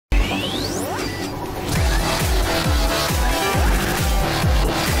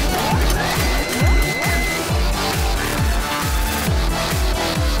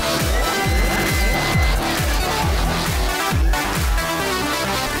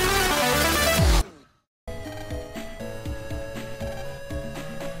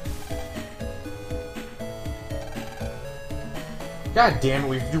God damn it,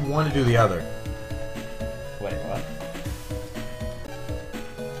 we have to do one to do the other. Wait, what?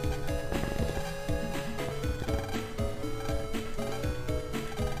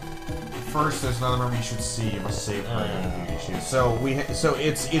 First, there's another member you should see. You must save her duty issues. So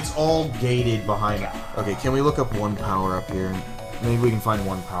it's all gated behind. Okay, can we look up one power up here? Maybe we can find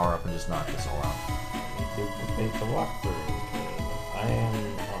one power up and just knock this all out. We need to complete the walkthrough. I am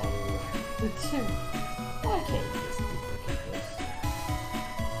on the 2. Why can't you just duplicate this?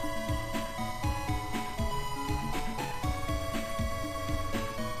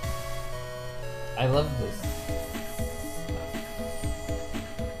 I love this.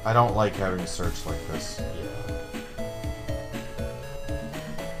 I don't like having a search like this. Yeah.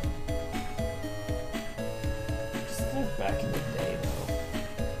 Just think back in the day, though.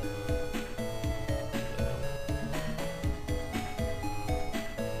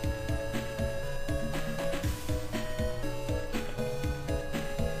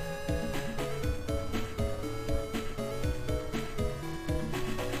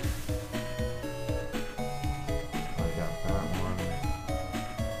 I got that one.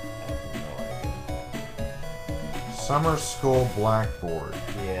 Summer school blackboard.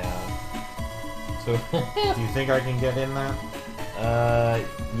 Yeah. So. Do you think I can get in that?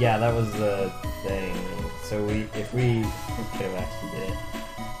 Yeah, that was the thing. So if we could have actually did it.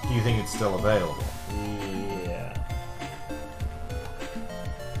 Do you think it's still available? Yeah.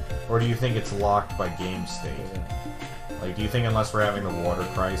 Or do you think it's locked by game state? Like, do you think unless we're having the water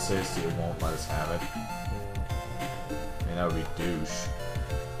crisis, it won't let us have it? I mean, that would be douche.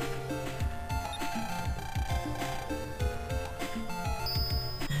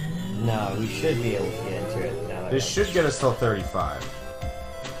 No, we should be able to get into it now. This should get us till 35.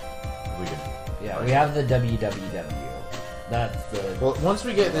 We can. Yeah, we have the www. That's the. Well, once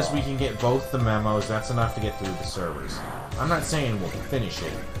we get this, we can get both the memos. That's enough to get through the servers. I'm not saying we'll finish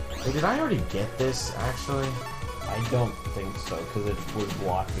it. Hey, did I already get this, actually? I don't think so, because it was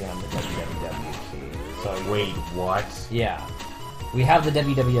blocked behind the www key. So Wait, what? yeah, we have the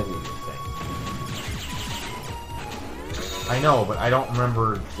www thing. I know, but I don't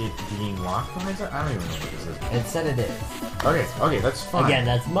remember it being locked behind it. I don't even know what this is. It said it is. Okay, that's fine. Again,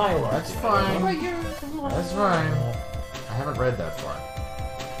 that's my word. That's fine. That's fine. I haven't read that far.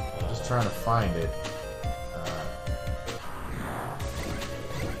 I'm just trying to find it.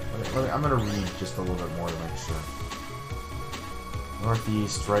 I'm gonna read just a little bit more to make sure.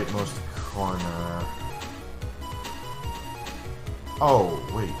 Northeast, rightmost corner. Oh,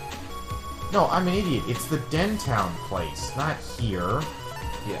 wait. No, I'm an idiot. It's the Dentown place, not here.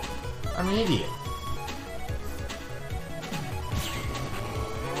 Yeah. I'm an idiot.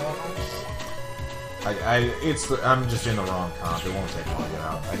 I'm just in the wrong comp. It won't take long to get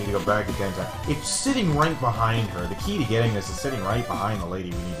out. I need to go back to Dentown. It's sitting right behind her. The key to getting this is sitting right behind the lady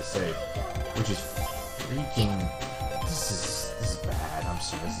we need to save, which is freaking. This is bad. I'm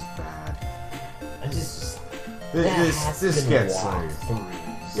sorry. This is bad. This gets like.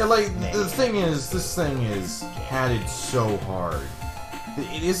 Yeah, like the thing is, this thing is padded so hard.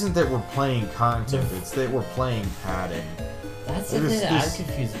 It isn't that we're playing content; it's that we're playing padding. That's the thing that I'm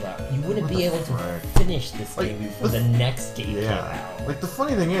confused about. You wouldn't be able to finish this game before the next game came out. Like the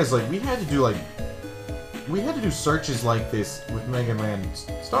funny thing is, like we had to do searches like this with Mega Man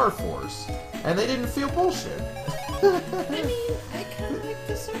Star Force, and they didn't feel bullshit. I mean, I kind of like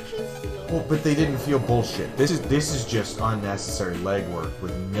the searches. Well, but they didn't feel bullshit. This is just unnecessary legwork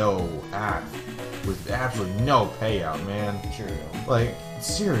with with absolutely no payout, man. True. Like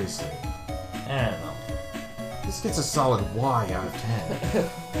seriously. I don't know. This gets a solid Y out of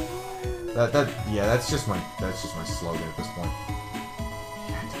 10. that's just my slogan at this point.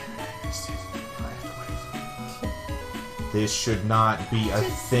 God damn it, this should not be a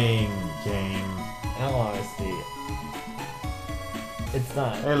thing, game. In all honesty, it's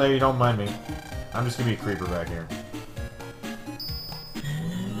not. Hey lady, don't mind me. I'm just gonna be a creeper back here.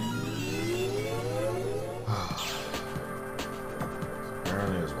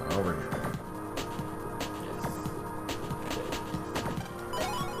 Apparently there's one over here.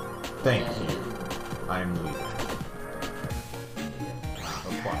 Thank you. I'm leaving.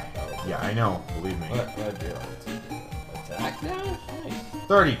 Yeah, I know. Believe me. What do you like to do? Attack now? Nice.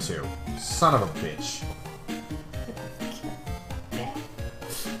 32. Son of a bitch.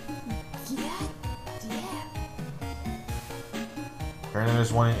 Apparently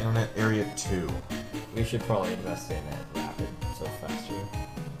there's one in Internet Area 2. We should probably invest in it rapid so faster.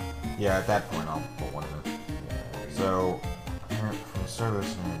 Yeah, at that point I'll put one in it. Yeah, So, from the start of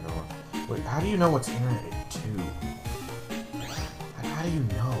this, I'm gonna go. Wait, how do you know what's Internet 2? How do you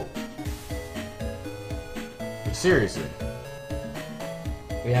know? Like, seriously.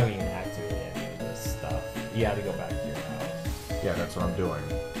 We haven't even activated any of this stuff. You gotta go back to your house. Yeah, that's what I'm doing.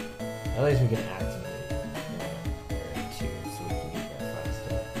 At least we can activate Area 2 so we can get that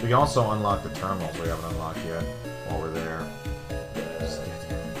faster. We can also unlock the terminals we haven't unlocked yet while we're there.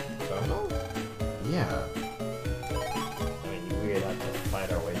 Terminal? Yeah. I mean, we'd have to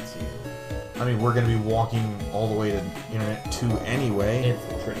fight our way to... I mean, we're gonna be walking all the way to Internet 2 anyway.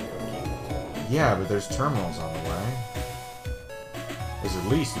 It's pretty okay. Yeah, but there's terminals on the way. There's at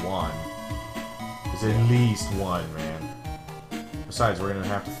least one. There's at least one, man. Besides, we're gonna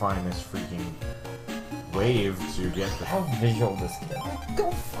have to find this freaking wave to get the... How visual this game.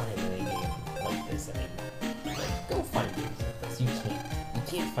 Go find a game like this anymore. Like, go find games like this. You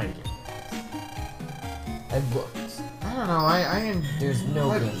can't find games like this. I've looked. I don't know, I am... There's no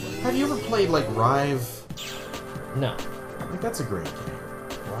like, games like have you ever played, like, Rive? No. Like, that's a great game.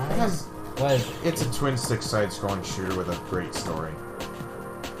 Why? It has... What is it? It's a twin-stick side-scrolling shooter with a great story.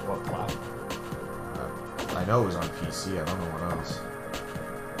 What platform? I know it was on PC, I don't know what else.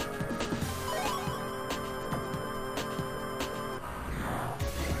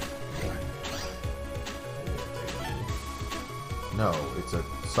 No, it's a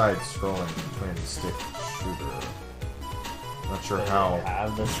side-scrolling twin-stick shooter. Not sure how...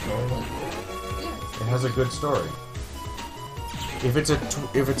 Have the story like that? It has a good story. If it's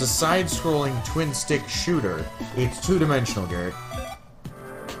a side-scrolling twin-stick shooter, it's two-dimensional, Garrett.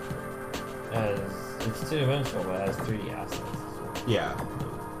 It's two-dimensional, but it has 3D assets. Yeah,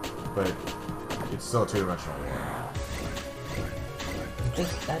 but it's still a two-dimensional war.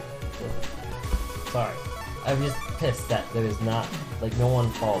 Sorry. I'm just pissed that there is not, like, no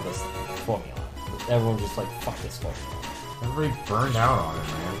one followed this formula. Everyone just like, fuck this formula. Everybody burned out on it,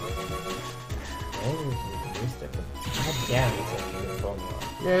 man. God damn, it's like a good formula.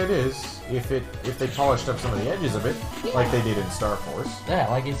 Yeah, it is. If they polished up some of the edges of it, like they did in Star Force. Yeah,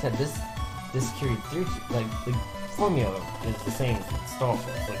 like I said, this carried through. Like the formula is the same as Star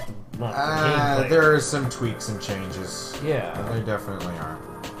Force. Like not the gameplay. There are some tweaks and changes. Yeah, They definitely are.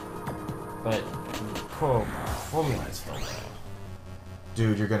 but the core formula is still there.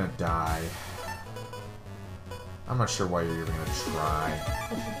 Dude, you're gonna die. I'm not sure why you're even gonna try.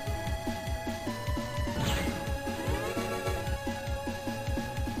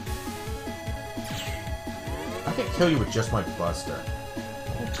 I can kill you with just my Buster.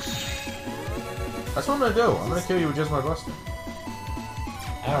 That's what I'm gonna do. I'm gonna kill you with just my Buster.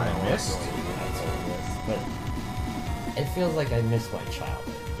 I don't know. I missed. But it feels like I missed my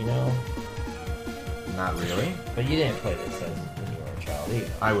childhood. You know? Not really. But you didn't play this when you were a child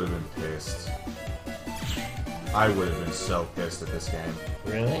either. I would have been pissed. I would have been so pissed at this game.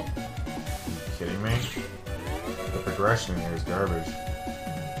 Really? Are you kidding me? The progression in here is garbage.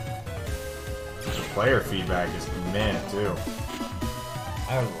 The player feedback is meh, too.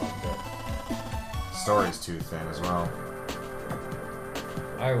 I would have loved it. The story's too thin as well.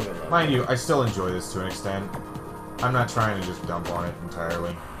 I would have loved Mind you, I still enjoy this to an extent. I'm not trying to just dump on it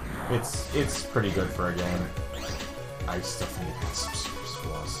entirely. It's pretty good for a game. I still think it has some serious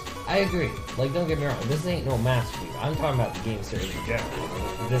flaws. I agree. Like, don't get me wrong, this ain't no masterpiece. I'm talking about the game series in general.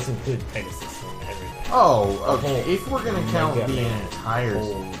 This includes Pegasus and everything. Oh, okay. whole If we're gonna count the Megaman, entirety...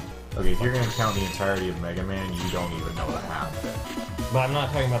 whole- Okay, if you're gonna count the entirety of Megaman, you don't even know the half of it. But I'm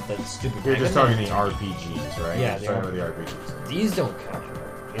not talking about the stupid You're just Megaman talking the type. RPGs, right? Yeah, You're talking about the RPGs. These don't count.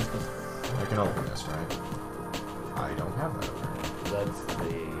 It's I can open this, right? I don't have that open. That's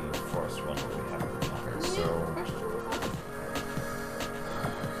the first one that we have. Okay, so...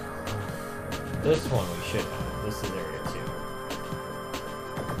 This one we should have. This is area 2.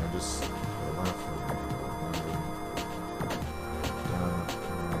 I just go left and down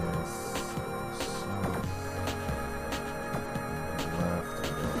this, south, left,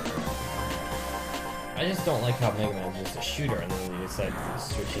 and go. I just don't like how Mega Man is just a shooter and then they decided to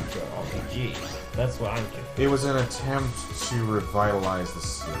switch it to an RPG. That's what I'm confused. It was an attempt to revitalize the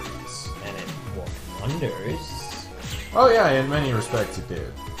series. And it worked wonders. Oh yeah, in many respects it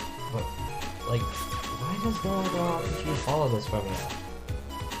did. But, like, why does no other RPG follow this from me?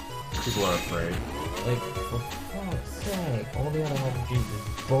 People are afraid. Like, for fuck's sake, all the other RPGs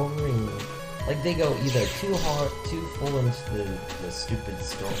is boring. Like, they go either too hard, too full into the stupid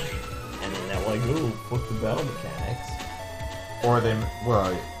story, and then they're like, ooh, fuck the battle mechanics. Or they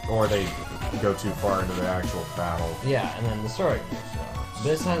go too far into the actual battle. Yeah, and then the story goes wrong.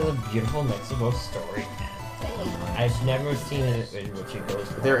 This has a beautiful mix of both story and I've never seen it in which it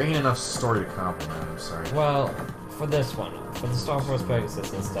goes wrong. There ain't enough story to compliment, I'm sorry. Well, for this one, for the Star Force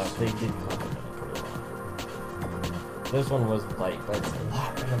Pegasus and stuff, they did compliment it pretty well. This one was light, but it's a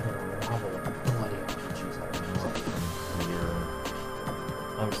lot better than a lot of the bloody RPGs I've used. Here.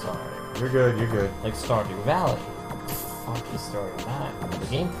 I'm sorry. You're good, you're good. Like Stardew Valley. Fuck the story of that. The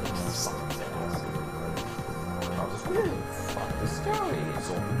gameplay sucks ass. Fuck the story. It's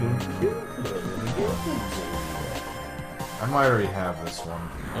I might already have this one.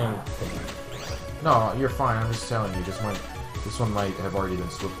 No, you're fine. I'm just telling you. This one might have already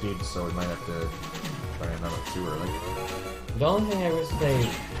been swifted, so we might have to try another too early. The only thing I wish they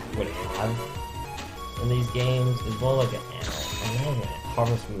would have in these games is more like an animal.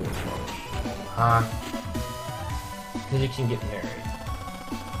 Harvest Moon approach. Because you can get married.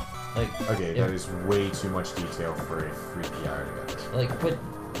 Like, okay, that is way too much detail for a freaky hour to get. Like, but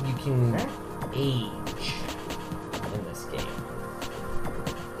you can age in this game.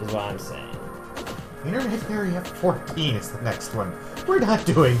 Is what I'm saying. Internet Area 14 is the next one. We're not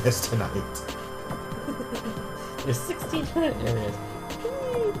doing this tonight. There's 1,600 areas.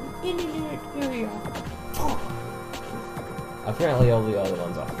 Internet area. Apparently all the other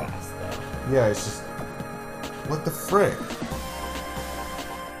ones are fast, though. Yeah, it's just... What the frick?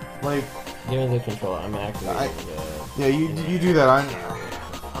 Like... Give me the controller. I'm activating the... Yeah, you do that.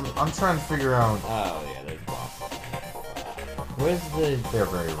 I'm trying to figure out... Oh, yeah, there's bosses. Where's the... They're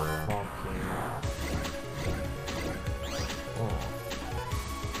very rare.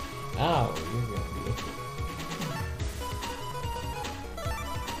 Oh, you're gonna be...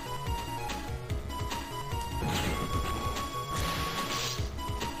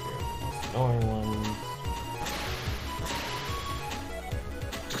 Annoying ones.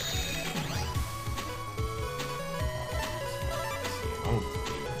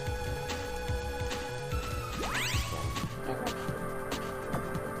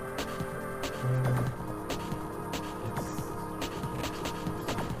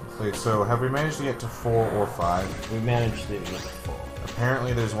 Wait, so have we managed to get to 4 or 5? We managed to get to 4.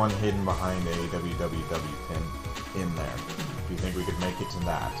 Apparently there's one hidden behind a www pin in there. Do you think we could make it to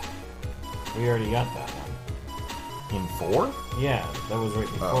that? We already got that one. In 4? Yeah, that was right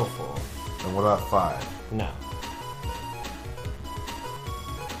before 4. And what about 5? No.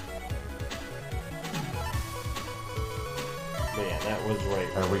 But yeah, that was right.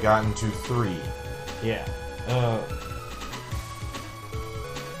 Have we gotten to 3? Yeah.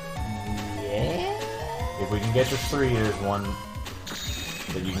 Yeah? If we can get to 3, there's one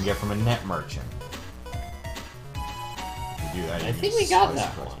that you can get from a net merchant. If you do that, I think we got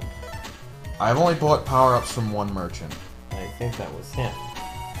that one. I've only bought power-ups from one merchant. I think that was him.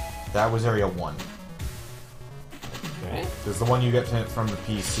 That was Area 1. Okay. Because the one you get from the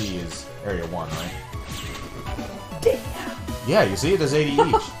PC is Area 1, right? Damn! Yeah, you see, it does 80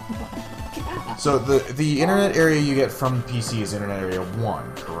 each. So the internet area you get from the PC is Internet Area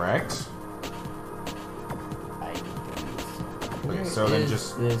 1, correct? I believe so. Okay, so then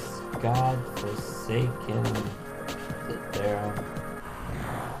just... this godforsaken... there...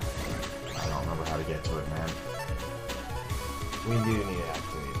 I don't remember how to get to it, man. We do need to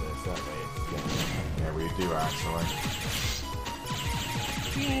activate this, that way it's gonna... Yeah, we do, actually.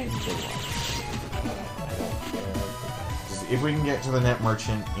 I don't care. If we can get to the net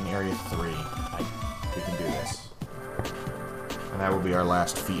merchant in Area 3, we can do this. And that will be our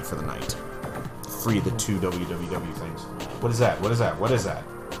last feat for the night. Free the 2 www things. What is that? What is that? What is that?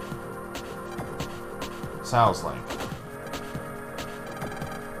 Sal's link.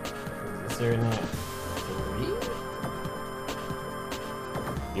 Is there not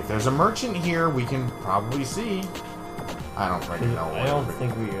 3? If there's a merchant here, we can probably see. I don't freaking know. I don't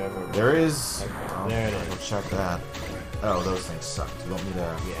think we ever... There is... Okay, Oh, there it we'll is. check that. Oh, those things suck. Do you want me to...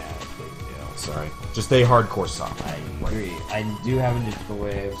 Yeah, please do. Sorry. Just they hardcore suck. I agree. I do have a digital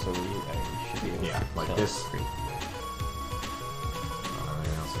wave, so I should be able Yeah, to like tell this. pretty-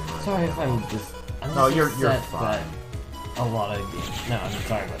 Sorry Sorry if I'm just... I'm No, just you're upset fine. that a lot of games... No, I'm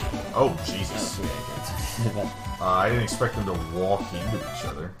sorry about that. Oh, Jesus. But I didn't expect them to walk into each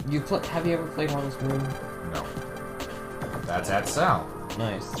other. have you ever played Harvest Moon? No. That's at Sal.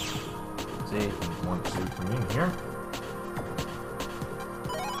 Nice. See? Want to come in here?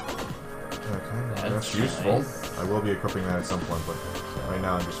 Okay, that's useful. nice. I will be equipping that at some point, but right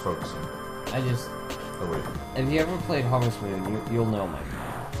now I'm just focusing. Oh wait. If you ever played Harvest Moon, you'll know my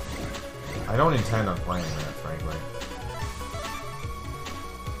plan. I don't intend on playing that, frankly.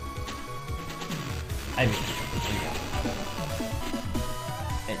 I mean,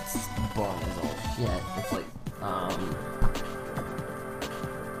 it's boring as all shit. It's like,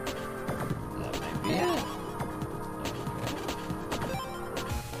 that might be it.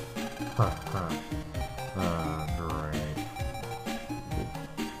 Great.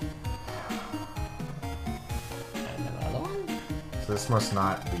 And another one? So this must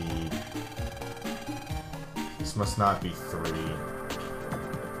not be... This must not be 3.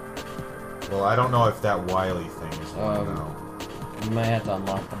 Well, I don't know if that Wily thing is one, though. You might have to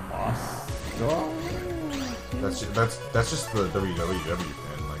unlock the boss door. That's just the www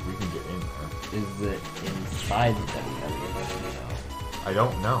pin. Like, we can get in there. Is it inside the www? I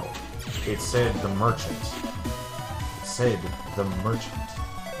don't know. It said the merchant. It said the merchant.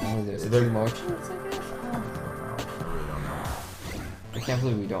 Oh, there's two merchants, I guess? I don't know. I really don't know. I can't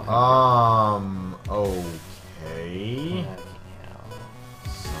believe we don't have Okay.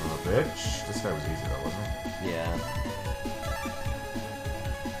 Son of a bitch. This guy was easy though, wasn't he? Yeah.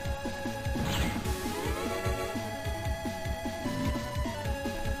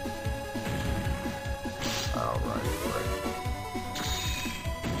 Alright, right.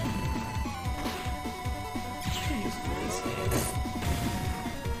 Just do this game.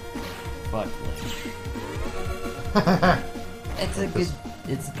 Fuck It's a good.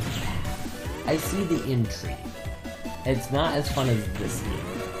 It's. I see the intrigue. It's not as fun as this game.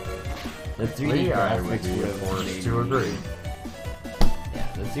 The 3D I would graphics be would have forced made to me- agree. Yeah,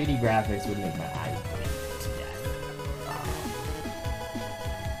 the 3D graphics would make my eyes blink to death.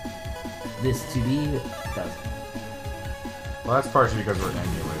 This 2D doesn't. Well, that's partially because we're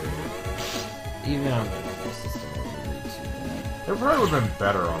emulating it. Even on the normal system, it would be too bad. It probably would have been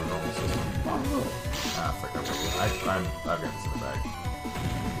better on a normal system. Oh, Ah, fuck, I've got this in the bag.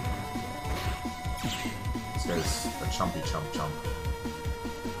 This guy's a chumpy chump. Oh,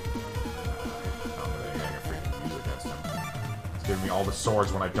 but I ain't gonna freaking use against him. He's giving me all the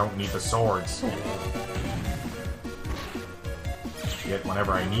swords when I don't need the swords. Yet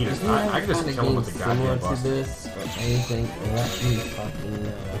whenever I need it, I can just kill him with the goddamn to buster. this or anything. Let me fucking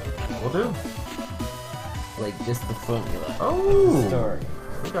Will do. like just the formula. Oh! Story.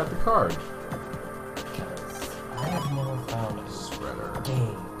 We got the card. Because I have never found a Shredder.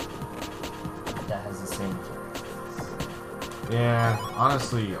 game that has the same characters. Yeah,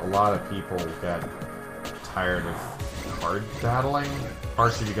 honestly, a lot of people got tired of card battling,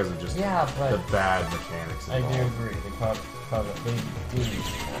 partially because of just Yeah, but the bad mechanics I do involved. agree. The card they do use it.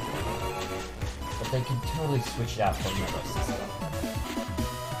 But they could totally switch it out from the rest of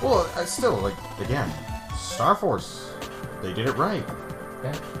stuff. Well, still, like, again, Star Force, they did it right.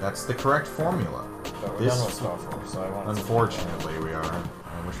 Yeah. That's the correct formula. But we're done with Star Force, so I want to Unfortunately, we are.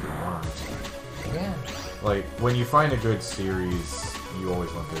 I wish we weren't. Yeah. Like, when you find a good series, you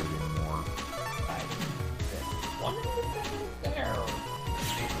always want there to be more. One there.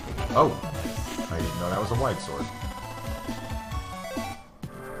 Oh! I didn't know that was a wide sword.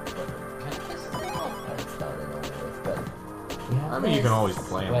 I mean, you can always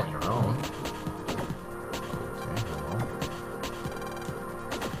play them on your own. Okay, well.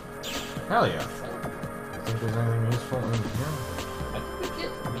 Hell yeah. I think there's anything useful in here.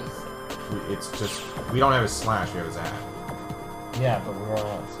 It's just, we don't have a slash, we have a zap. Yeah, but we're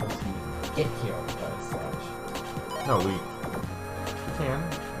all supposed to get killed by a slash. No, we can.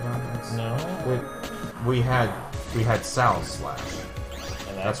 No? We had Sal's slash.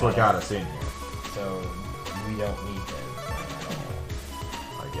 And That's what got us in here, So, we don't need those.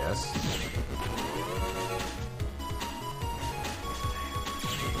 I guess.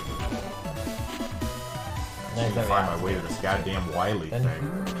 I need to find my way to this goddamn Wily Then thing.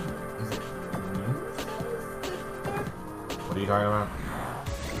 who is it? What are you talking about?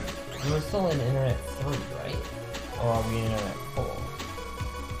 You were still in Internet 3, right? Or are we in Internet 4?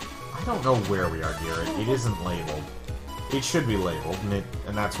 I don't know where we are, Garrett. It isn't labeled. It should be labeled,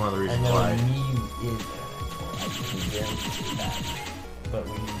 and that's one of the I reasons know why. Mew is Internet 4. I can guarantee that. But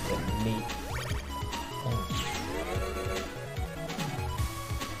we use the mate.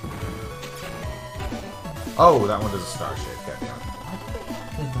 Oh, that one does a star shape. Goddamn.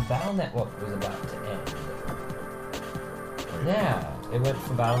 Because the Battle Network was about to end. Yeah, it went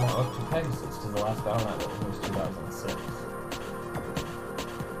from Battle Network to Pegasus, because the last Battle Network was 2006.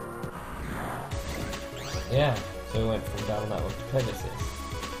 Yeah, so it went from Battle Network to Pegasus.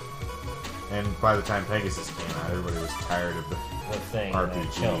 And by the time Pegasus came out, everybody was tired of the The thing. and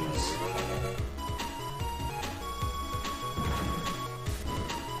it killed RPGs. us.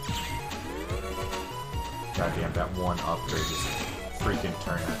 Goddamn, that one upgrade just freaking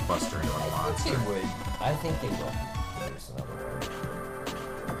turned that Buster into a I monster. think they would. I think they will produce another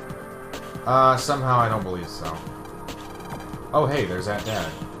one. Somehow I don't believe so. Oh, hey, there's that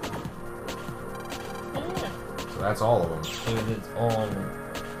dad. So that's all of them. So it's its own.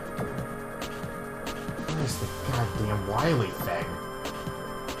 What is the goddamn Wily thing?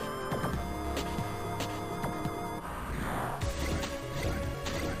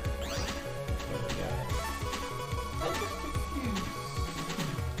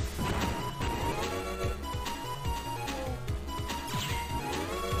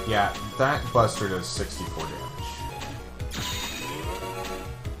 Yeah, that Buster does 64 damage.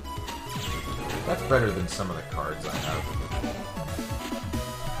 That's better than some of the cards I have.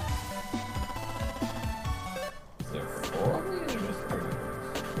 Is there 4 of these or just 3?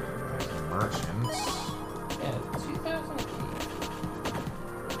 There's merchants. Yeah, 2008.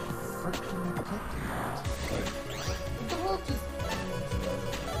 Freaking What the hell just...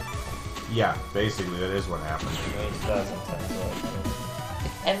 Yeah, basically that is what happened. 2010, so like,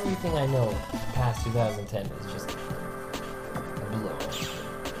 everything I know past 2010 is just a blow.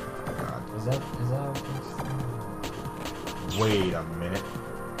 God. Is that Wait a minute.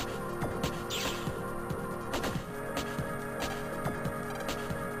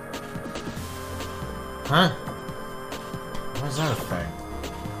 Huh? Why's that a thing?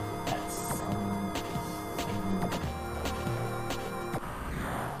 That's something.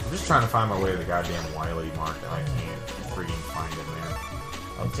 I'm just trying to find my way to the goddamn Wily mark and I can't freaking find it, man.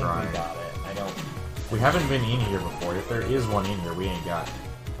 I I'm think trying. we got it. I don't... We haven't been in here before. If there is one in here, we ain't got it.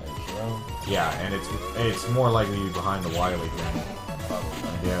 Like, your own? Yeah, and it's more likely to be behind the Wily thing.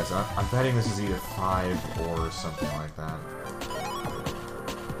 Probably. Yes, I'm betting this is either 5 or something like that.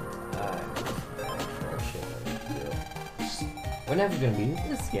 Bullshit. We're never gonna beat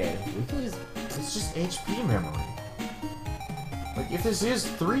this game. We can just... It's just HP memory. Like, if this is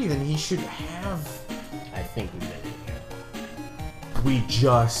 3, then he should have... I think we've been in here. We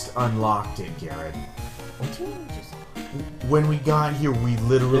just unlocked it, Garrett. What do you mean just... When we got here, we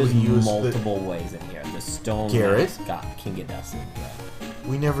literally There's used multiple ways in here. The stone Garrett? man can get us in here.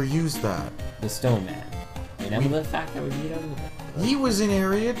 We never used that. The stone man. Remember the fact that we beat him? He was in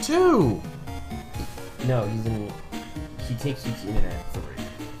area 2! No, he's in... He takes you to Internet 3.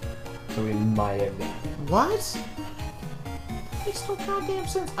 So we might have got him. What? Makes no goddamn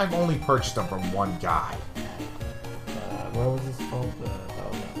sense. I've only purchased them from one guy. What was this called?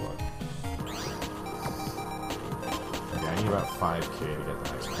 Battle Network. Okay, I need about 5k to get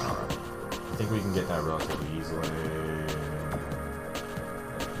the next power up. I think we can get that relatively easily.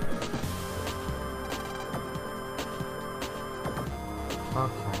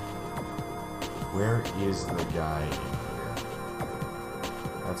 Okay. Where is the guy in here?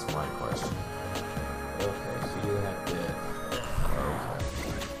 That's my question. Okay, so you have to...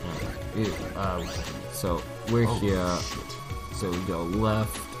 So we're Oh, here. shit. So we go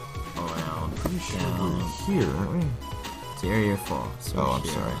left, around, Pretty sure down we're here, aren't we? to area 4. So Oh, we're I'm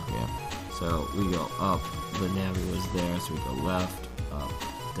here. sorry. Yeah. So we go up. The Navi was there, so we go left, up,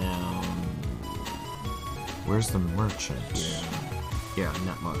 down. Where's the merchant? Yeah. Yeah,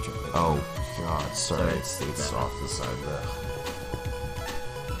 not much of it. Oh, God, sorry. So It's that- off the side there.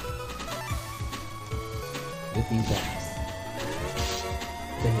 With these bats.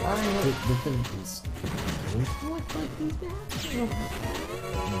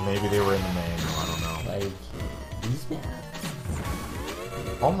 Maybe they were in the manual, I don't know. Like, these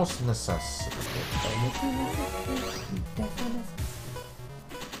bats. Almost necessity.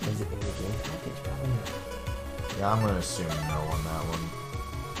 Is it in the game package? Probably not. Yeah, I'm gonna assume no on that one.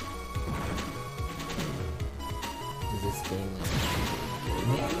 Is this game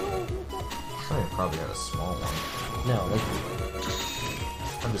I think it probably had a small one. No, like,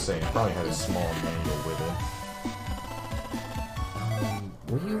 I'm just saying, it probably had a small manual with it.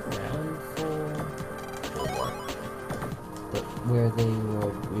 were you around for For what? where they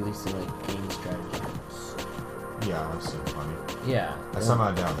were releasing like game strategy books? Yeah, I've seen plenty. Yeah. I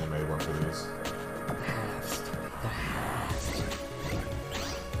somehow doubt they made one for these.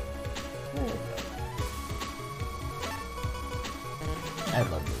 I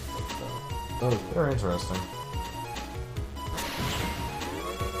love those books though. Oh, They're interesting.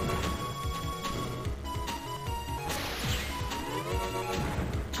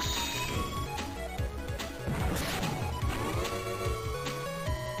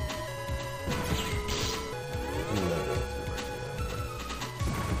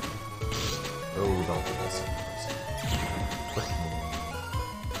 Oh, don't do this.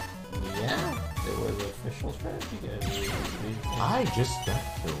 yeah. They were the official strategy guys. I just got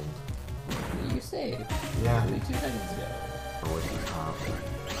killed. What do you say? Yeah. Only 2 seconds ago. Or was it top?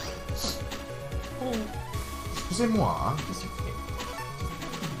 Excusez-moi. Just okay.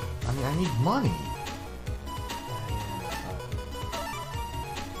 I mean, I need money.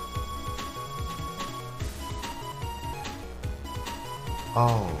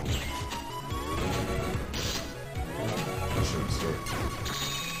 Oh. I should have saved.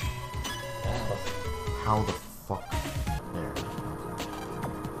 How the fuck? There.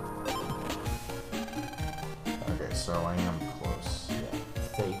 Okay, so I am close.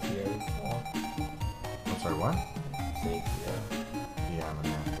 Safe here. I'm sorry, what? Safe here. Yeah, I'm gonna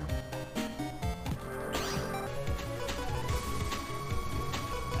have to.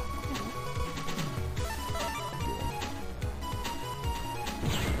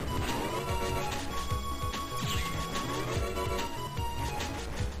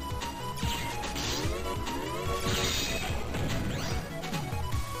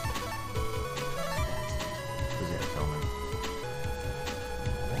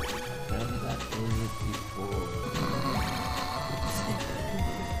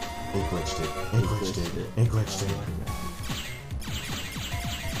 glitched it. It glitched it. It glitched it.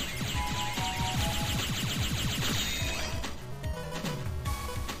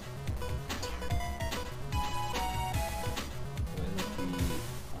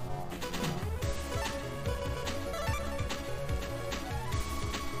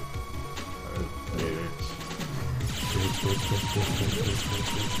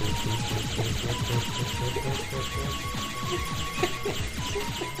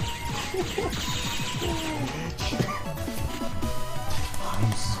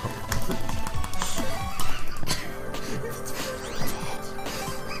 I'm so...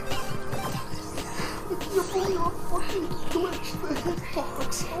 You fully fucking glitched the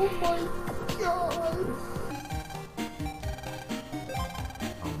hitbox. Oh my god.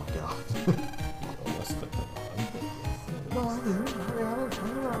 Oh my god. No, I didn't.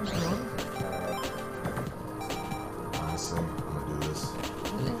 Honestly, I'm gonna do this.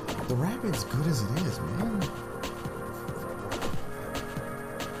 The Rapid's good as it is, man.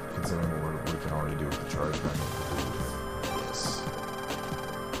 Considering what we can already do with the charge gun. Yes.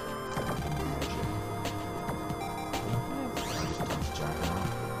 Fucking magic. I just touched jacking out.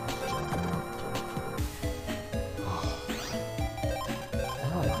 Jacking out. Oh.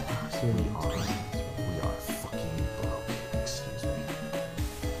 We are fucking broke. Excuse me.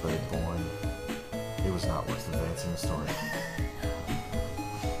 But boy, it was not worth advancing the story.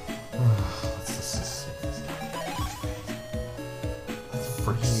 Let's just see this guy.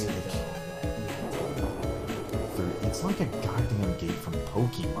 Freaks. It's like a goddamn gate from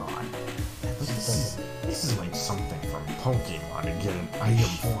Pokemon. This is like something from Pokemon to get an item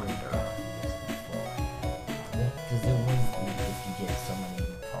finder. Because there was, if you get so many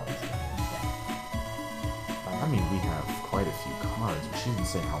cards. I mean, we have quite a few cards, but she didn't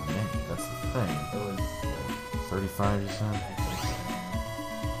say how many. That's the thing. It was 35, you said?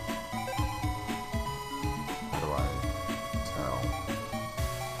 How do I tell?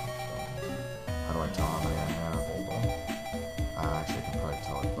 How do I tell how many I have? Actually, I can probably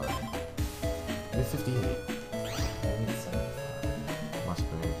tell it, but... We have 58. maybe 75. Must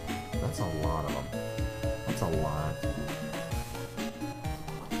be. That's a lot of them. That's a lot.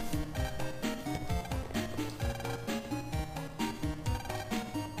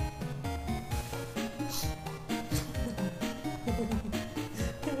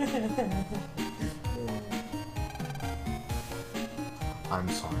 I'm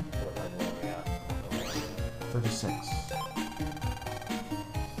sorry. What level are we at? 36. Yeah.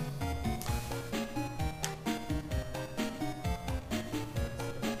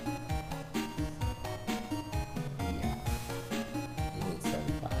 You need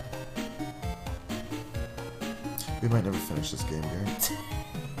 75. We might never finish this game, Gary.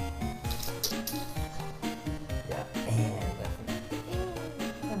 Yeah, and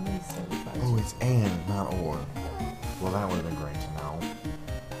I need 75. Oh, it's and, not or. Well, that would have been great to know.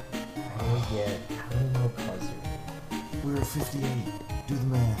 How do we get, how many more cards are We're at 58. Do the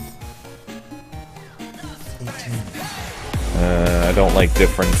math. 18. I don't like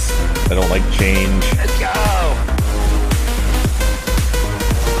difference. I don't like change. Let's go!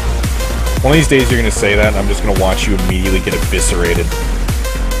 One of these days you're gonna say that and I'm just gonna watch you immediately get eviscerated.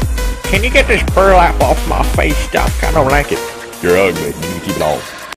 Can you get this burlap off my face, Doc? I don't like it. You're ugly. You can keep it all.